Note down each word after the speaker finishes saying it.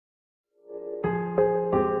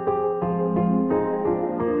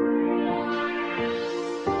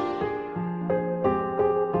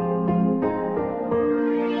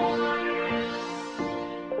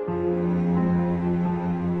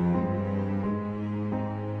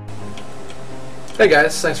Hey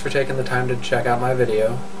guys, thanks for taking the time to check out my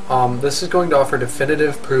video. This is going to offer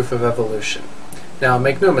definitive proof of evolution. Now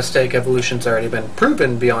make no mistake, evolution's already been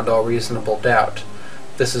proven beyond all reasonable doubt.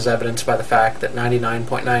 This is evidenced by the fact that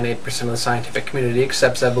 99.98% of the scientific community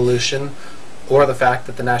accepts evolution, or the fact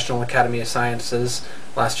that the National Academy of Sciences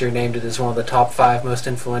last year named it as one of the top 5 most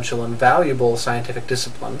influential and valuable scientific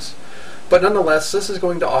disciplines. But nonetheless, this is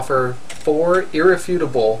going to offer 4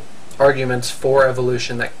 irrefutable arguments for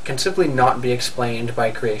evolution that can simply not be explained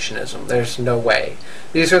by creationism. There's no way.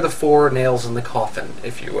 These are the 4 nails in the coffin,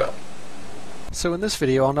 if you will. So in this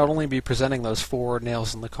video, I'll not only be presenting those 4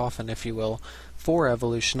 nails in the coffin, if you will, for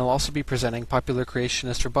evolution, I'll also be presenting popular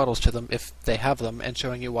creationist rebuttals to them, if they have them, and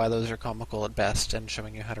showing you why those are comical at best, and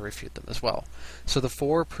showing you how to refute them as well. So the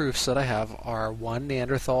 4 proofs that I have are 1.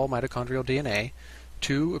 Neanderthal mitochondrial DNA,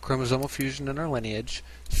 2. A chromosomal fusion in our lineage,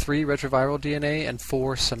 3. Retroviral DNA, and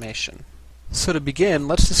 4. Summation. So to begin,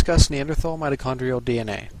 let's discuss Neanderthal mitochondrial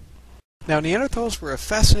DNA. Now, Neanderthals were a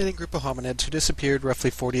fascinating group of hominids who disappeared roughly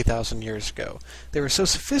 40,000 years ago. They were so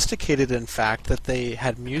sophisticated, in fact, that they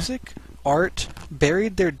had music, art,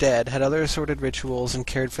 buried their dead, had other assorted rituals, and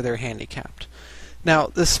cared for their handicapped. Now,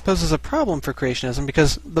 this poses a problem for creationism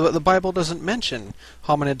because the Bible doesn't mention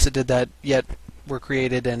hominids that did that, yet were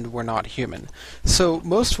created and were not human. So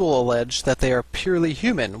most will allege that they are purely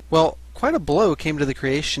human. Well, quite a blow came to the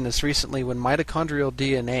creationists recently when mitochondrial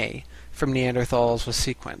DNA from Neanderthals was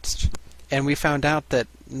sequenced. And we found out that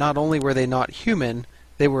not only were they not human,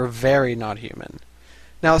 they were very not human.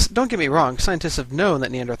 Now, don't get me wrong, scientists have known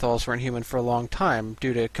that Neanderthals weren't human for a long time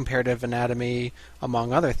due to comparative anatomy,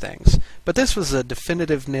 among other things. But this was a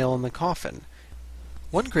definitive nail in the coffin.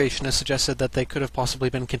 One creationist suggested that they could have possibly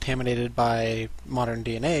been contaminated by modern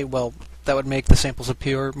DNA. Well, that would make the samples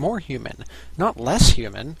appear more human, not less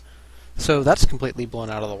human. So that's completely blown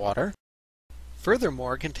out of the water.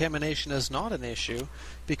 Furthermore, contamination is not an issue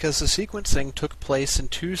because the sequencing took place in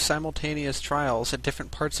 2 simultaneous trials at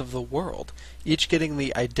different parts of the world, each getting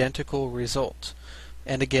the identical result.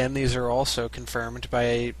 And again, these are also confirmed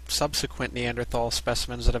by subsequent Neanderthal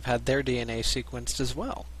specimens that have had their DNA sequenced as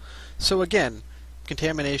well. So again,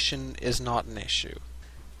 contamination is not an issue.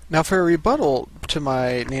 Now, for a rebuttal to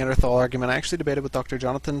my Neanderthal argument, I actually debated with Dr.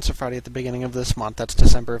 Jonathan Safrati at the beginning of this month. That's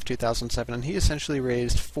December of 2007, and he essentially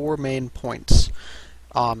raised 4 main points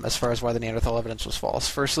as far as why the Neanderthal evidence was false.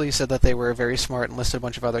 Firstly, he said that they were very smart and listed a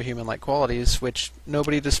bunch of other human-like qualities, which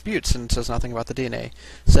nobody disputes and says nothing about the DNA.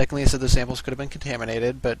 Secondly, he said the samples could have been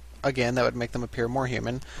contaminated, but again, that would make them appear more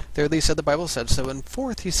human. Thirdly, he said the Bible said so. And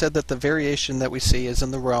fourth, he said that the variation that we see is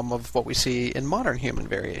in the realm of what we see in modern human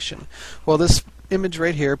variation. Well, this image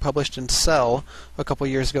right here, published in Cell a couple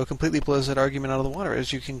years ago, completely blows that argument out of the water,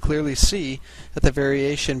 as you can clearly see that the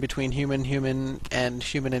variation between human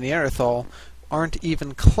and Neanderthal aren't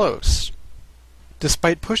even close.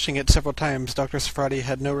 Despite pushing it several times, Dr. Safrati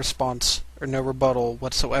had no response or no rebuttal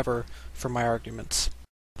whatsoever for my arguments.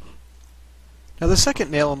 Now, the second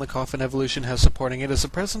nail in the coffin evolution has supporting it is the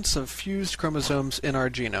presence of fused chromosomes in our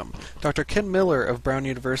genome. Dr. Ken Miller of Brown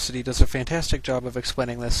University does a fantastic job of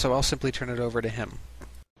explaining this, so I'll simply turn it over to him.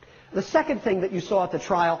 The second thing that you saw at the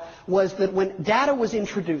trial was that when data was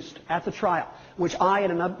introduced at the trial, which I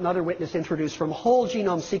and another witness introduced from whole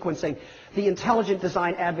genome sequencing, the intelligent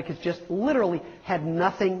design advocates just literally had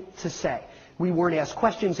nothing to say. We weren't asked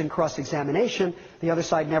questions in cross-examination. The other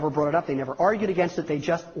side never brought it up. They never argued against it. They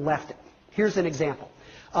just left it. Here's an example.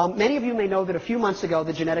 Many of you may know that a few months ago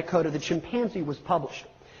the genetic code of the chimpanzee was published.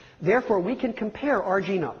 Therefore, we can compare our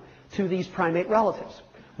genome to these primate relatives.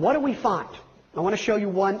 What do we find? I want to show you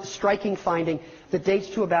one striking finding that dates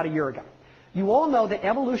to about a year ago. You all know that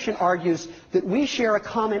evolution argues that we share a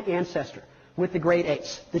common ancestor with the great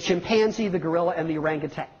apes, the chimpanzee, the gorilla, and the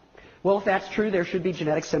orangutan. Well, if that's true, there should be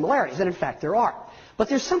genetic similarities, and in fact there are. But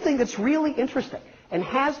there's something that's really interesting and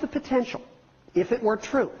has the potential, if it were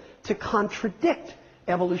true, to contradict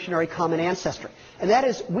evolutionary common ancestry. And that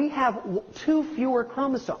is, we have 2 fewer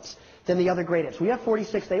chromosomes than the other great apes. We have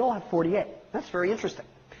 46, they all have 48. That's very interesting.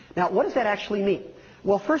 Now, what does that actually mean?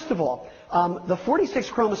 Well, first of all, the 46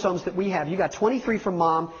 chromosomes that we have, you got 23 from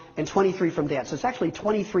mom and 23 from dad. So it's actually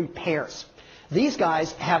 23 pairs. These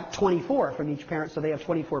guys have 24 from each parent, so they have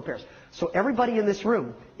 24 pairs. So everybody in this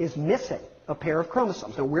room is missing a pair of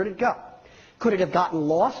chromosomes. Now, where did it go? Could it have gotten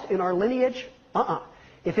lost in our lineage?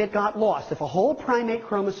 If it got lost, if a whole primate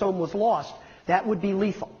chromosome was lost, that would be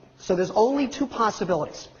lethal. So there's only 2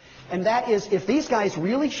 possibilities. And that is, if these guys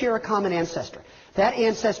really share a common ancestor, that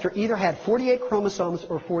ancestor either had 48 chromosomes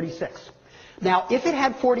or 46. Now, if it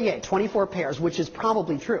had 48, 24 pairs, which is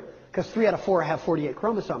probably true, because 3 out of 4 have 48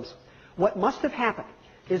 chromosomes, what must have happened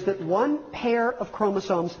is that one pair of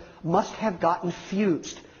chromosomes must have gotten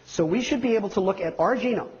fused. So we should be able to look at our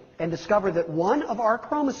genome and discover that one of our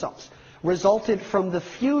chromosomes resulted from the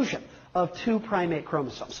fusion of two primate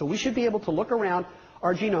chromosomes. So we should be able to look around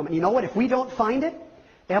our genome. And you know what? If we don't find it,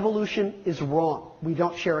 evolution is wrong. We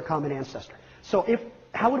don't share a common ancestor. So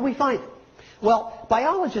how would we find it? Well,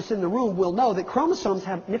 biologists in the room will know that chromosomes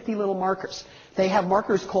have nifty little markers. They have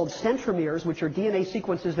markers called centromeres, which are DNA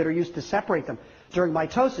sequences that are used to separate them during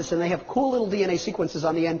mitosis, and they have cool little DNA sequences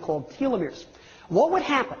on the end called telomeres. What would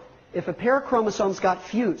happen if a pair of chromosomes got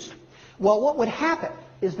fused? Well, what would happen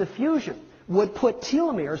is the fusion would put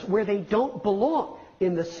telomeres where they don't belong,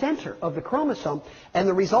 in the center of the chromosome, and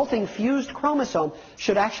the resulting fused chromosome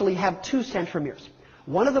should actually have two centromeres.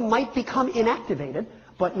 One of them might become inactivated,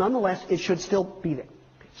 but nonetheless, it should still be there.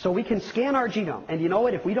 So we can scan our genome, and you know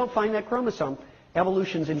what? If we don't find that chromosome,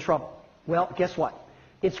 evolution's in trouble. Well, guess what?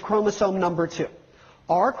 It's chromosome number 2.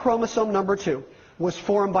 Our chromosome number 2 was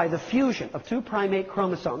formed by the fusion of two primate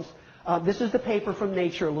chromosomes. This is the paper from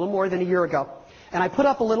Nature a little more than a year ago. And I put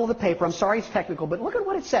up a little of the paper. I'm sorry it's technical, but look at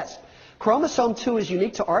what it says. Chromosome 2 is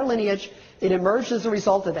unique to our lineage. It emerged as a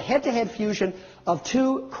result of the head-to-head fusion of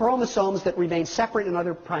two chromosomes that remain separate in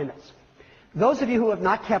other primates. Those of you who have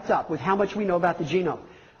not kept up with how much we know about the genome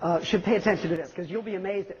should pay attention to this, because you'll be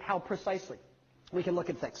amazed at how precisely we can look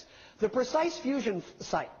at things. The precise fusion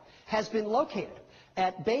site has been located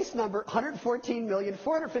at base number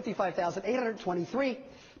 114,455,823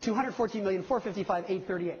 to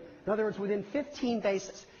 114,455,838. In other words, within 15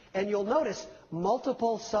 bases. And you'll notice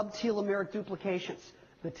multiple subtelomeric duplications,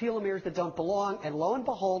 the telomeres that don't belong, and lo and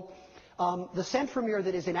behold, the centromere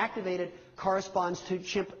that is inactivated corresponds to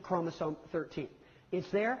chimp chromosome 13. It's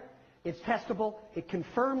there, it's testable, it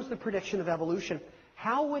confirms the prediction of evolution.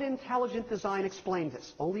 How would intelligent design explain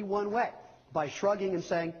this? Only one way, by shrugging and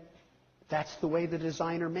saying, that's the way the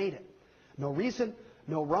designer made it. No reason,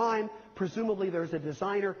 no rhyme. Presumably there's a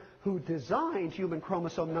designer who designed human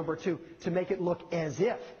chromosome number 2 to make it look as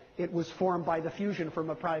if it was formed by the fusion from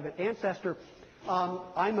a private ancestor.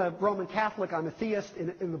 I'm a Roman Catholic. I'm a theist.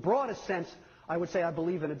 In the broadest sense, I would say I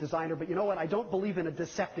believe in a designer. But you know what? I don't believe in a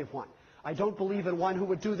deceptive one. I don't believe in one who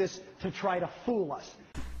would do this to try to fool us.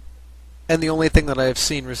 And the only thing that I have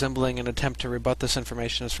seen resembling an attempt to rebut this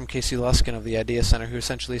information is from Casey Luskin of the Idea Center, who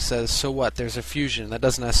essentially says, so what, there's a fusion. That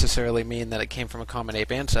doesn't necessarily mean that it came from a common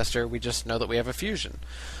ape ancestor, we just know that we have a fusion.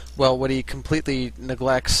 Well, what he completely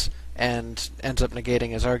neglects and ends up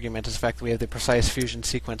negating his argument is the fact that we have the precise fusion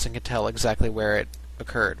sequence and can tell exactly where it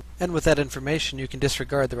occurred. And with that information, you can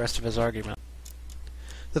disregard the rest of his argument.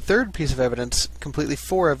 The third piece of evidence, completely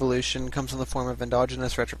for evolution, comes in the form of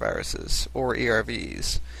endogenous retroviruses, or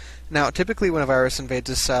ERVs. Now, typically when a virus invades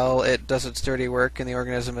a cell, it does its dirty work and the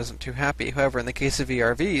organism isn't too happy. However, in the case of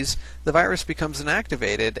ERVs, the virus becomes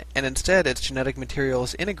inactivated, and instead its genetic material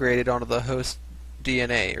is integrated onto the host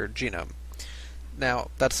DNA, or genome.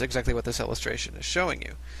 Now, that's exactly what this illustration is showing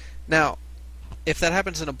you. Now, if that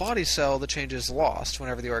happens in a body cell, the change is lost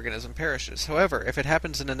whenever the organism perishes. However, if it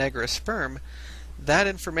happens in an egg or a sperm, that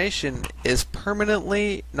information is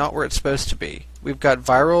permanently not where it's supposed to be. We've got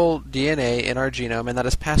viral DNA in our genome, and that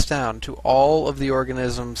is passed down to all of the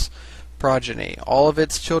organism's progeny, all of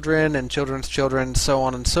its children and children's children, so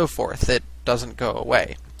on and so forth. It doesn't go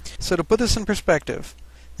away. So to put this in perspective,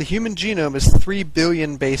 the human genome is 3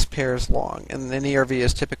 billion base pairs long, and an ERV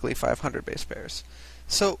is typically 500 base pairs.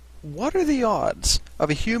 So what are the odds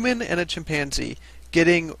of a human and a chimpanzee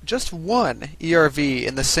getting just one ERV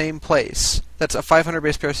in the same place? That's a 500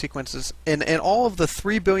 base pair sequences in all of the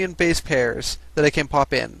 3 billion base pairs that it can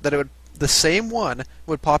pop in. The same one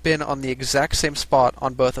would pop in on the exact same spot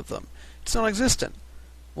on both of them. It's non-existent.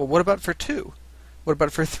 Well, what about for 2? What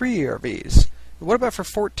about for 3 ERVs? What about for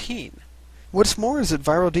 14? What's more is that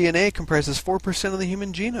viral DNA comprises 4% of the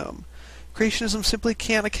human genome. Creationism simply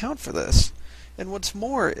can't account for this. And what's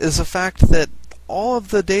more is the fact that all of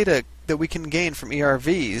the data that we can gain from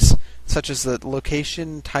ERVs, such as the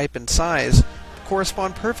location, type, and size,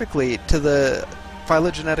 correspond perfectly to the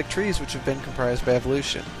phylogenetic trees which have been comprised by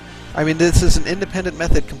evolution. I mean, this is an independent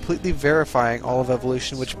method completely verifying all of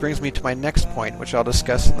evolution, which brings me to my next point, which I'll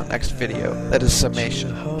discuss in the next video. That is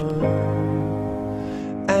summation.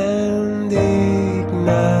 And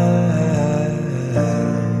ignite.